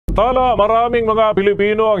Tala, maraming mga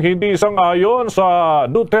Pilipino ang hindi sang-ayon sa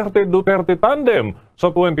Duterte-Duterte tandem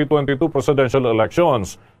sa 2022 presidential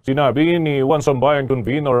elections. Sinabi ni One Sambayan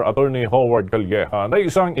Convener Attorney Howard Calleja na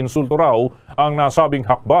isang insulto raw ang nasabing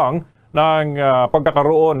hakbang ng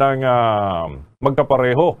pagkakaroon ng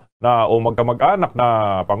magkapareho na o magkamag-anak na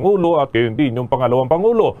Pangulo at gayon din yung pangalawang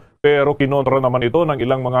Pangulo. Pero kinontra naman ito ng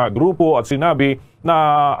ilang mga grupo at sinabi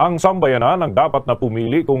na ang sambayanan ang dapat na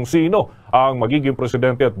pumili kung sino ang magiging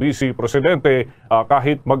presidente at vice-presidente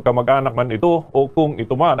kahit magkamag-anak man ito o kung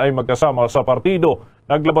ito man ay magkasama sa partido.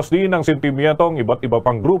 Naglabas din ng sentimiento ang iba't iba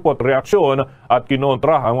pang grupo at reaksyon at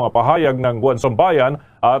kinontra ang mga pahayag ng Buwan Sambayan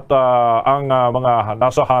at ang mga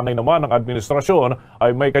nasa hanay naman ng administrasyon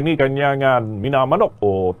ay may kani-kanyang minamanok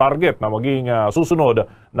o target na maging susunod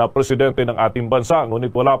na presidente ng ating bansa.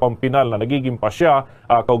 Ngunit wala pang pinal na nagiging pasya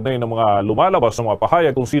kaugnay ng mga lumalabas ng mga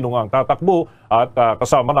pahayag kung sino nga ang tatakbo at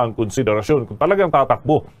kasama ng konsiderasyon kung talagang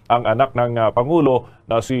tatakbo ang anak ng Pangulo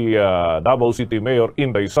na si Davao City Mayor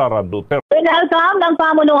Inday Sara Duterte. Pinalkam ng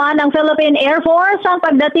pamunuan ng Philippine Air Force ang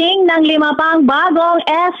pagdating ng 5 pang bagong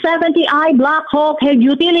S-70I Black Hawk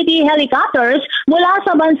utility helicopters mula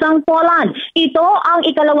sa bansang Poland. Ito ang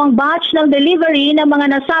ikalawang batch ng delivery ng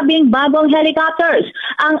mga nasabing bagong helicopters.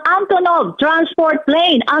 Ang Antonov transport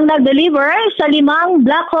plane ang nag-deliver sa 5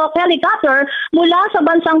 Black Hawk helicopter mula sa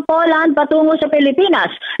bansang Poland patungo sa Pilipinas.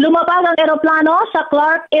 Lumapag ang eroplano sa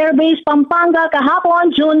Clark Air Base, Pampanga kahapon,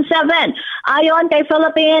 June 7. Ayon kay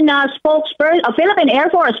Philippine Air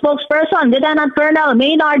Force spokesperson Lieutenant Colonel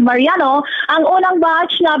Maynard Mariano, ang unang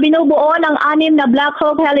batch na binubuo ng 6 na Black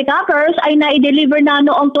Hawk helicopters ay na-deliver na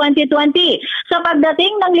noong 2020. Sa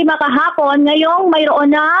pagdating ng 5 kahapon, ngayong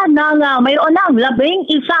mayroon ng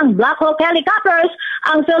 11 Black Hawk helicopters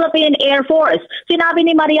ang Philippine Air Force. Sinabi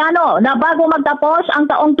ni Mariano na bago magtapos ang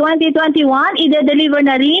taong 2021, ide-deliver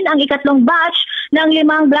na rin ang ikatlong batch ng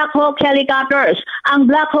 5 Black Hawk helicopters. Ang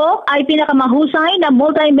Black Hawk ay pinakamahusay na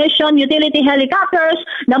multi-mission utility helicopters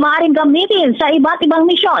na maaaring gamitin sa iba't ibang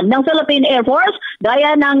misyon ng Philippine Air Force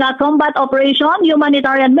gaya ng combat operation,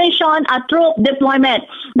 humanitarian mission at troop deployment.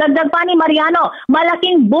 Dagdag pa ni Mariano,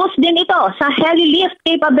 malaking boost din ito sa heli-lift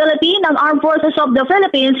capability ng Armed Forces of the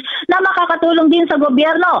Philippines na makakatulong din sa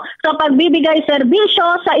gobyerno sa pagbibigay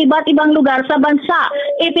serbisyo sa iba't ibang lugar sa bansa.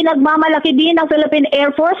 Ipinagmamalaki din ng Philippine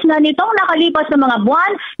Air Force na nitong nakalipas na mga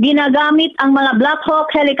buwan, ginagamit ang mga Black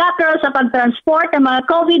Hawk helicopter sa pagtransport ng mga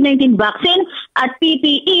COVID-19 vaccine at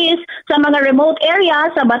PPEs sa mga remote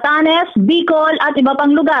areas sa Batanes, Bicol at iba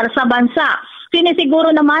pang lugar sa bansa.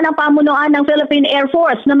 Sinisiguro naman ang pamunuan ng Philippine Air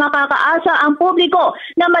Force na makakaasa ang publiko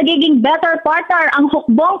na magiging better partner ang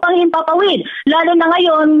hukbong panghimpapawid, lalo na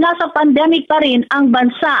ngayon nasa pandemic pa rin ang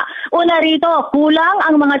bansa. Una rito, kulang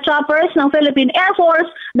ang mga choppers ng Philippine Air Force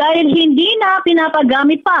dahil hindi na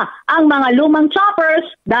pinapagamit pa ang mga lumang choppers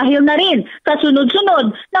dahil na rin sa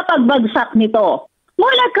sunod-sunod na pagbagsak nito.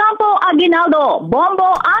 Mula Campo Aguinaldo,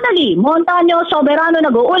 Bombo Anali, Montaño Soberano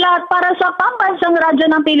nag-uulat para sa Pambansang Radyo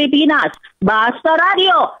ng Pilipinas. Basta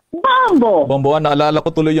Radio, Bombo! Bomboan, naalala ko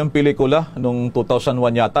tuloy yung pelikula nung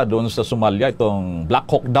 2001 yata doon sa Somalia, itong Black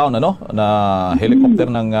Hawk Down, na helicopter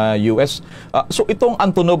ng US. So itong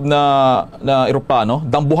Antonov na eroplano,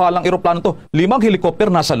 dambuhalang eroplano to, 5 helicopter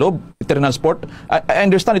nasa loob, transport. I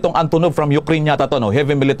understand itong Antonov from Ukraine yata to,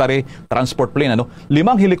 heavy military transport plane. 5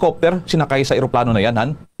 helicopter sinakay sa eroplano na yan,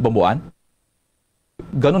 Bomboan?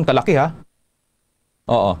 Ganun kalaki, ha?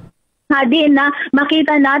 Oo. Din na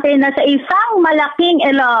makita natin na sa isang malaking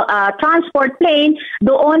transport plane,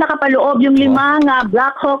 doon nakapaloob yung 5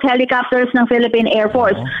 Black Hawk helicopters ng Philippine Air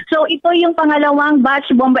Force. So ito yung pangalawang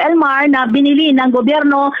batch, Bombo Elmar, na binili ng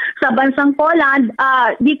gobyerno sa bansang Poland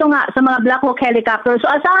dito nga sa mga Black Hawk helicopters.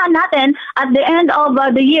 So asahan natin at the end of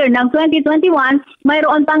the year ng 2021,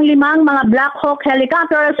 mayroon pang 5 mga Black Hawk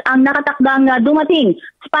helicopters ang nakatakdang dumating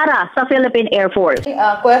para sa Philippine Air Force.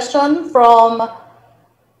 Question from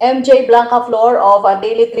MJ Blanca Flor of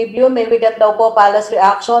Daily Tribune. May we get daw po Palace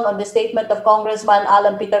reaction on the statement of Congressman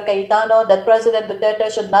Alan Peter Cayetano that President Duterte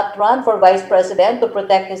should not run for Vice President to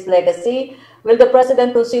protect his legacy. Will the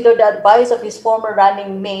President consider the advice of his former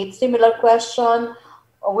running mate? Similar question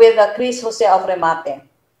with Chris Jose of Remate.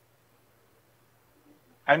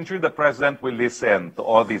 I'm sure the President will listen to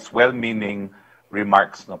all these well-meaning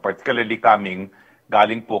remarks, particularly coming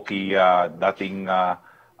galing po kay dating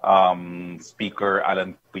Speaker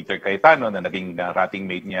Alan Peter Cayetano na naging running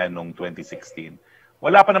mate niya noong 2016.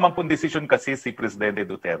 Wala pa naman pong desisyon kasi si Presidente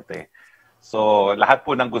Duterte. So lahat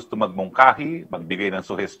po ng gusto magmungkahi, magbigay ng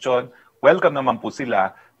suhestyon, welcome naman po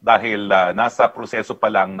sila dahil nasa proseso pa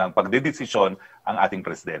lang ng pagdedesisyon ang ating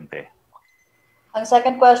Presidente. Ang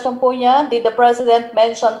second question po niya, did the President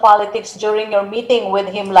mention politics during your meeting with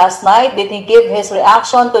him last night? Did he give his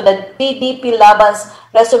reaction to the PDP Laban's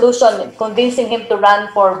resolution convincing him to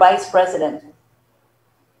run for Vice President?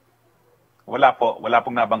 Wala po. Wala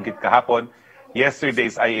pong nabanggit kahapon.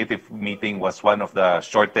 Yesterday's IATF meeting was one of the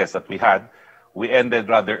shortest that we had. We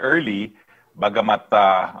ended rather early, bagamat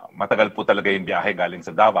matagal po talaga yung biyahe galing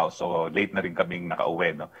sa Davao. So late na rin kaming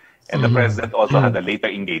nakauwi. No? And the President also had a later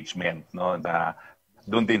engagement, no, na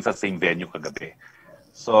doon din sa same venue kagabi.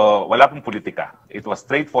 So wala pong politika. It was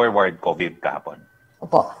straightforward COVID kahapon.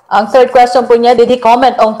 Opo. Ang third question po niya, did he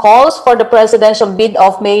comment on calls for the presidential bid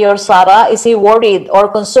of Mayor Sara? Is he worried or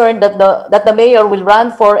concerned that the mayor will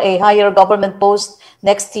run for a higher government post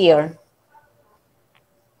next year?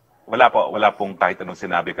 Wala po. Wala pong kahit anong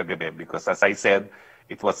sinabi kagabi because as I said,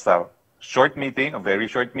 it was a short meeting, a very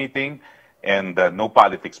short meeting, and no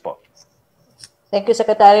politics po. Thank you,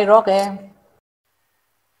 Secretary Roque.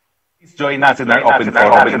 Please join us in our open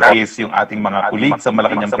forum in case yung ating mga colleagues sa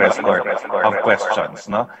Malacanang Press Corps have questions.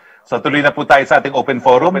 No? So tuloy na po tayo sa ating open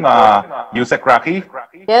forum. Yusek Rocky.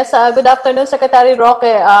 Yes, good afternoon, Secretary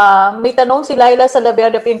Roque. May tanong si Laila sa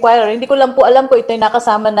Laberde of Inquirer. Hindi ko lang po alam kung ito yung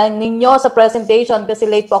nakasama na ninyo sa presentation kasi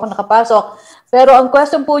late po ako nakapasok. Pero ang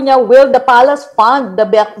question po niya, will the palace fund the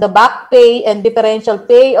back pay and differential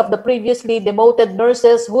pay of the previously demoted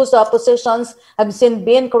nurses whose positions have since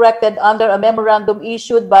been corrected under a memorandum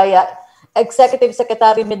issued by Executive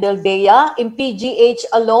Secretary Medeldea? In PGH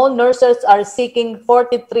alone, nurses are seeking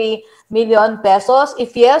 43 million pesos.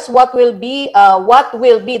 If yes, what will be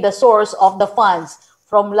the source of the funds?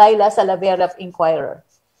 From Laila Salavera of Inquirer.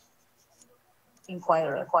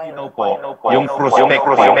 Ano po, yung prospective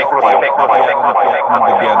ng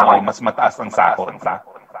gobyerno mas mataas ang sahod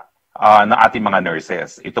ng ating mga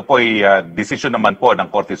nurses. Ito po ay decision naman po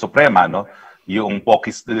ng Korte Suprema, no? Yung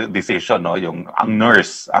POCIS decision, no? Yung ang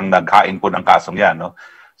nurse ang naghain po ng kasong yan. No?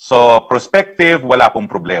 So prospective, wala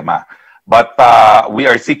pong problema. But we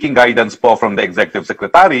are seeking guidance po from the Executive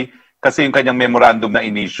Secretary kasi yung kanyang memorandum na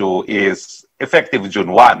in-issue is effective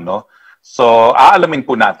June 1. No? So aalamin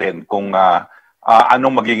po natin kung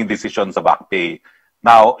anong magiging desisyon sa back pay.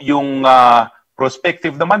 Now, yung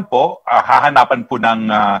prospective naman po, hahanapan po ng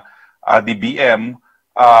DBM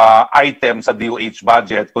item sa DOH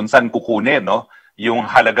budget kung saan kukunin, no, yung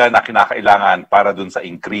halaga na kinakailangan para dun sa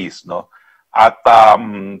increase. No? At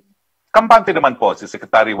kampante naman po si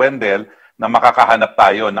Secretary Wendell na makakahanap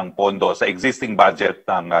tayo ng pondo sa existing budget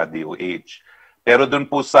ng DOH. Pero dun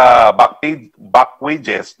po sa back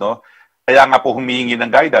wages, no, kaya nga po humihingi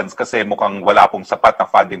ng guidance kasi mukhang wala pong sapat na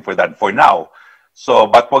funding for that for now. So,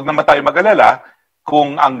 but wag naman tayo mag-alala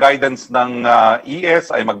kung ang guidance ng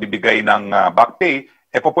ES ay magbibigay ng back pay,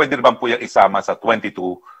 pwede naman po yung isama sa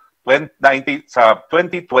 2022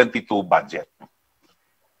 budget.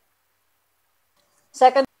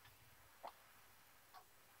 Second.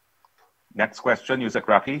 Next question, Yusek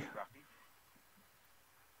Rocky.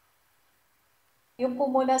 Yung po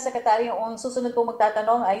muna, Secretary, yung susunod po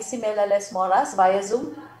magtatanong ay si Mela Les Moras via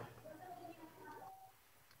Zoom.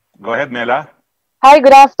 Go ahead, Mela. Hi,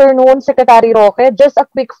 good afternoon, Secretary Roque. Just a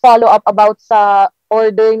quick follow-up about sa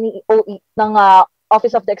order ni OE ng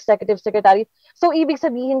Office of the Executive Secretary. So, ibig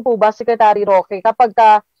sabihin po ba, Secretary Roque, kapag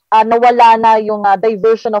nawala na yung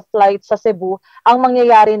diversion of flights sa Cebu, ang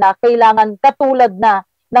mangyayari na kailangan katulad na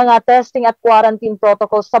ng testing at quarantine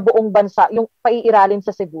protocols sa buong bansa, yung paiiralin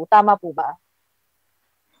sa Cebu. Tama po ba?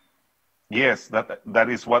 Yes, that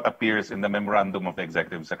is what appears in the memorandum of the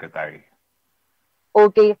Executive Secretary.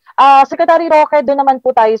 Okay. Secretary Roque, doon naman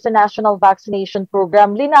po tayo sa National Vaccination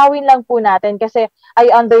Program. Linawin lang po natin kasi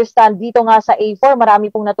I understand dito nga sa A4, marami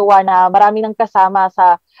pong natuwa na marami nang kasama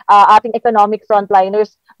sa ating economic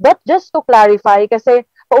frontliners. But just to clarify, kasi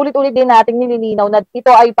paulit-ulit din nating nililinaw na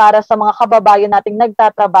ito ay para sa mga kababayan nating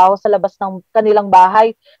nagtatrabaho sa labas ng kanilang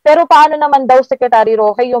bahay. Pero paano naman daw, Secretary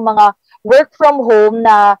Roque, yung mga work from home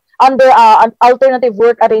na under an alternative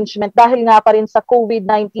work arrangement dahil nga pa rin sa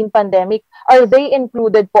COVID-19 pandemic, are they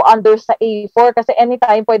included po under sa A4? Kasi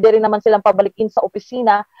anytime pwede rin naman silang pabalikin sa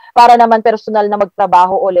opisina para naman personal na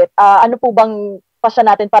magtrabaho ulit. Ano po bang pasya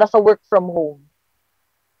natin para sa work from home?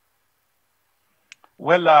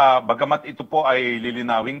 Well, bagamat ito po ay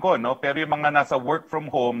lilinawin ko, no? Pero yung mga nasa work from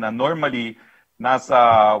home na normally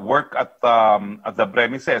nasa work at the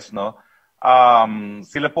premises, no?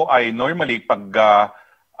 Sila po ay normally pag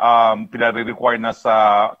pinare-require na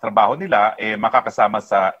sa trabaho nila, makakasama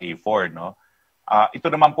sa A4. No? Ito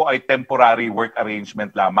naman po ay temporary work arrangement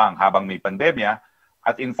lamang habang may pandemya.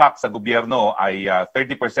 At in fact, sa gobyerno ay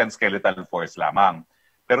 30% skeletal force lamang.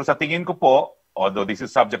 Pero sa tingin ko po, although this is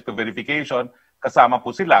subject to verification, kasama po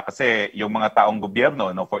sila kasi yung mga taong gobyerno,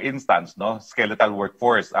 no, for instance, no, skeletal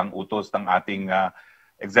workforce ang utos ng ating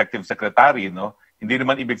executive secretary, no. Hindi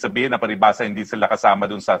naman ibig sabihin na paribasa hindi sila kasama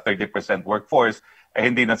dun sa 30% workforce,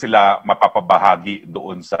 hindi na sila mapapabahagi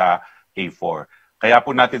doon sa A4. Kaya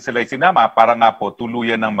po natin sila isinama para nga po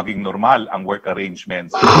tuluyan ng maging normal ang work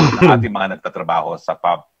arrangements ng ating mga nagtatrabaho sa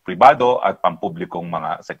pribado at pampublikong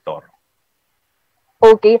mga sektor.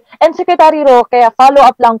 Okay. And Secretary Roque, follow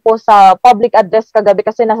up lang po sa public address kagabi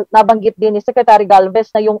kasi nabanggit din ni Secretary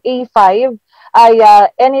Galvez na yung A5 ay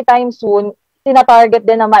anytime soon, tina-target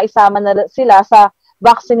din na maisama na sila sa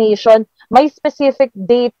vaccination. May specific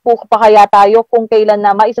date po pa kaya tayo kung kailan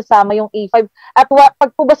na maisasama yung A5? At pag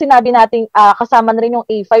po ba sinabi natin kasama na rin yung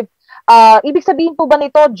A5, ibig sabihin po ba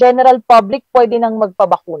nito general public pwede nang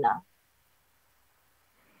magpabakuna?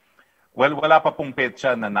 Well, wala pa pong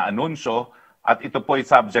petsa na naanunsyo at ito po ay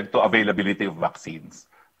subject to availability of vaccines.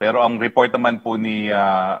 Pero ang report naman po ni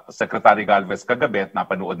Secretary Galvez kagabi, at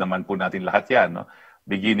napanood naman po natin lahat yan, no?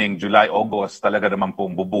 Beginning July, August, talaga naman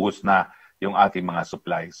pong bubuhos na yung ating mga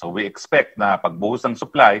supply. So we expect na pagbuhos ng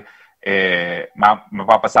supply,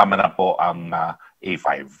 mapapasama na po ang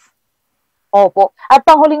A5. Opo. At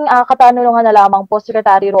panghuling katanungan na lamang po,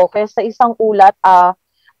 Secretary Roque, sa isang ulat,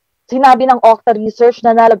 sinabi ng Octa Research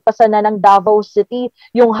na nalagpasan na ng Davao City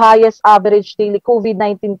yung highest average daily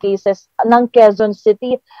COVID-19 cases ng Quezon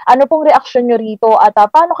City. Ano pong reaksyon nyo rito at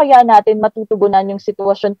paano kaya natin matutugunan yung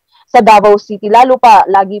sitwasyon sa Davao City? Lalo pa,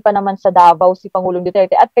 lagi pa naman sa Davao si Pangulong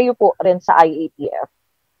Duterte at kayo po rin sa IATF.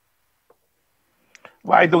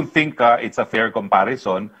 Well, I don't think it's a fair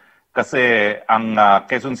comparison kasi ang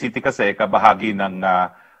Quezon City kasi kabahagi ng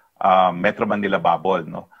Metro Manila Bubble,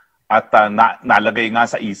 no? At nalagay nga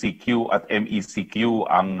sa ECQ at MECQ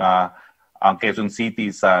ang Quezon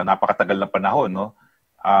City sa napakatagal na panahon, no?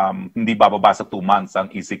 Hindi bababa sa 2 months ang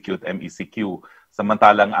ECQ at MECQ.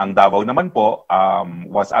 Samantalang ang Davao naman po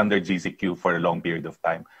was under GCQ for a long period of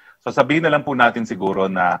time. So sabihin na lang po natin siguro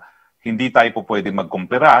na hindi tayo po pwedeng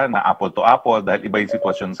magkumpara na apple to apple dahil iba yung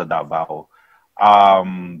sitwasyon sa Davao.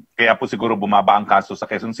 Kaya po siguro bumaba ang kaso sa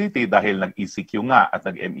Quezon City dahil nag-ECQ nga at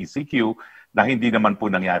nag-MECQ na hindi naman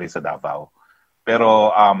po nangyari sa Davao.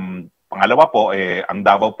 Pero pangalawa po, ang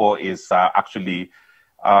Davao po is actually,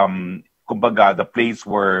 kumbaga, the place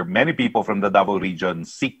where many people from the Davao region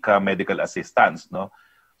seek medical assistance, no?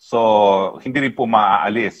 So, hindi rin po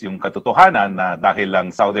maaalis yung katotohanan na dahil lang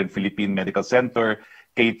Southern Philippine Medical Center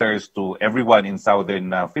caters to everyone in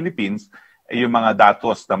Southern Philippines, yung mga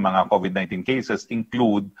datos ng mga COVID-19 cases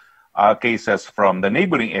include cases from the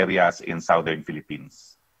neighboring areas in Southern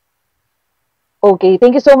Philippines. Okay.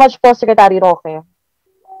 Thank you so much po, Secretary Roque.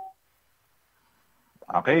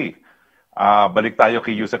 Okay. Balik tayo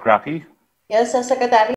kay Yusek Rocky. Yes, Secretary.